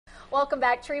Welcome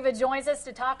back. Treva joins us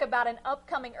to talk about an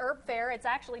upcoming herb fair. It's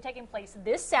actually taking place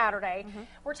this Saturday.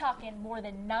 We're talking more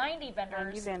than 90 vendors.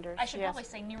 90 vendors, I should yes. probably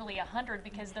say nearly 100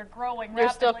 because they're growing They're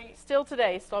rapidly. still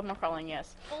today, still more calling,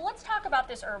 yes. Well, let's talk about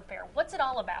this herb fair. What's it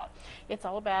all about? It's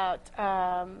all about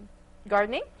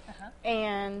gardening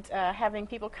and having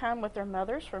people come with their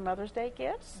mothers for Mother's Day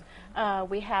gifts.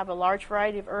 We have a large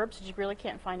variety of herbs that you really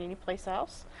can't find anyplace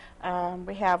else.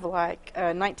 We have like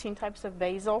 19 types of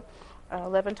basil,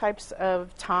 11 types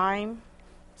of thyme,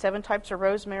 7 types of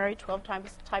rosemary, 12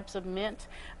 types of mint.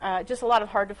 Just a lot of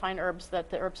hard to find herbs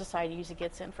that the Herb Society usually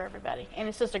gets in for everybody. And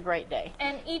it's just a great day.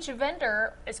 And each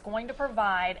vendor is going to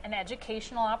provide an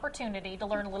educational opportunity to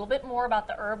learn a little bit more about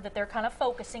the herb that they're kind of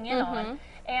focusing in on.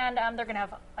 And they're going to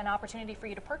have an opportunity for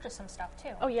you to purchase some stuff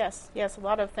too. Oh yes, yes, a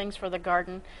lot of things for the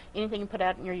garden, anything you put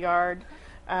out in your yard.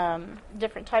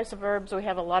 Different types of herbs. We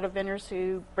have a lot of vendors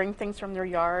who bring things from their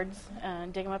yards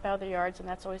and dig them up out of their yards, and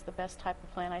that's always the best type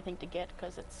of plant I think to get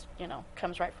because it's, you know,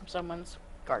 comes right from someone's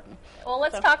garden. Well,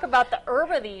 let's talk about the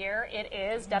herb of the year. It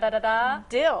is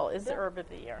dill is the herb of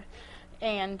the year.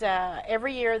 And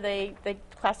every year they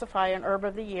classify an herb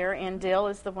of the year, and dill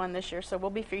is the one this year. So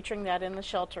we'll be featuring that in the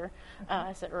shelter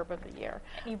as the herb of the year.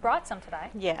 You brought some today.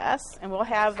 Yes, and we'll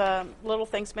have little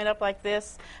things made up like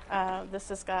this. This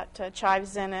has got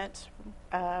chives in it,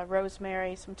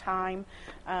 rosemary, some thyme.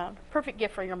 Perfect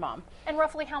gift for your mom. And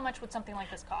roughly how much would something like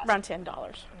this cost? Around $10.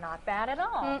 Not bad at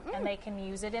all. And they can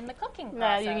use it in the cooking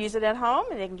process. You can use it at home,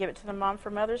 and they can give it to the mom for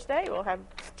Mother's Day. We'll have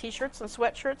T-shirts and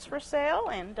sweatshirts for sale,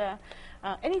 and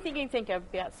anything you can think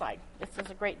of, be outside. This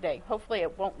is a great day. Hopefully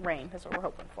it won't rain. That's what we're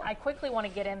hoping for. I quickly want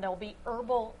to get in. There'll be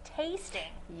herbal tasting.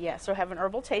 Yes, we'll have an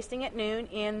herbal tasting at noon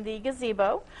in the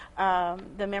gazebo.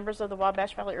 The members of the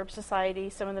Wabash Valley Herb Society,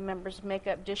 some of the members make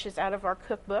up dishes out of our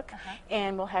cookbook,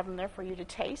 and we'll have them there for you to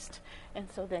taste. And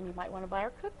so then you might want to buy our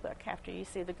cookbook after you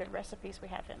see the good recipes we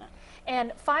have in it.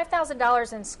 And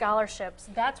 $5,000 in scholarships,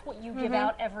 that's what you give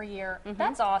out every year.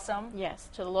 That's awesome. Yes,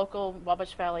 to the local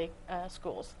Wabash Valley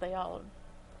schools. They all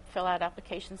fill out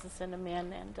applications and send them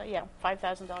in, and yeah,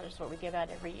 $5,000 is what we give out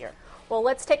every year. Well,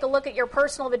 let's take a look at your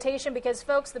personal invitation because,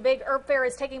 folks, the big herb fair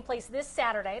is taking place this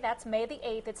Saturday. That's May the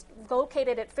 8th. It's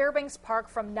located at Fairbanks Park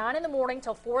from 9 in the morning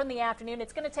till 4 in the afternoon.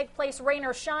 It's going to take place rain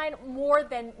or shine. More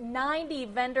than 90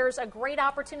 vendors. A great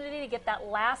opportunity to get that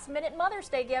last-minute Mother's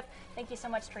Day gift. Thank you so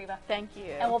much, Treva. Thank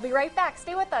you. And we'll be right back.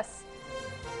 Stay with us.